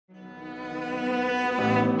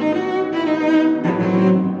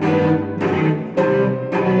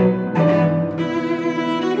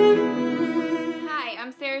Hi,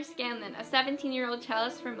 I'm Sara Scanlon, a 17-year-old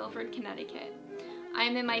cellist from Milford, Connecticut. I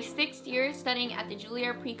am in my 6th year studying at the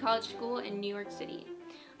Juilliard Pre-College School in New York City.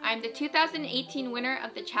 I am the 2018 winner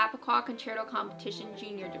of the Chappaqua Concerto Competition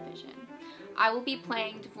Junior Division. I will be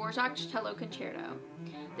playing Dvorak's Cello Concerto.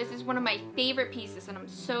 This is one of my favorite pieces, and I'm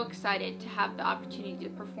so excited to have the opportunity to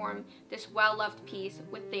perform this well-loved piece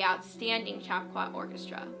with the outstanding Chappaqua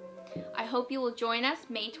Orchestra. I hope you will join us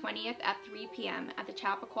May 20th at 3 p.m. at the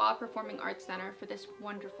Chappaqua Performing Arts Center for this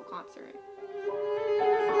wonderful concert.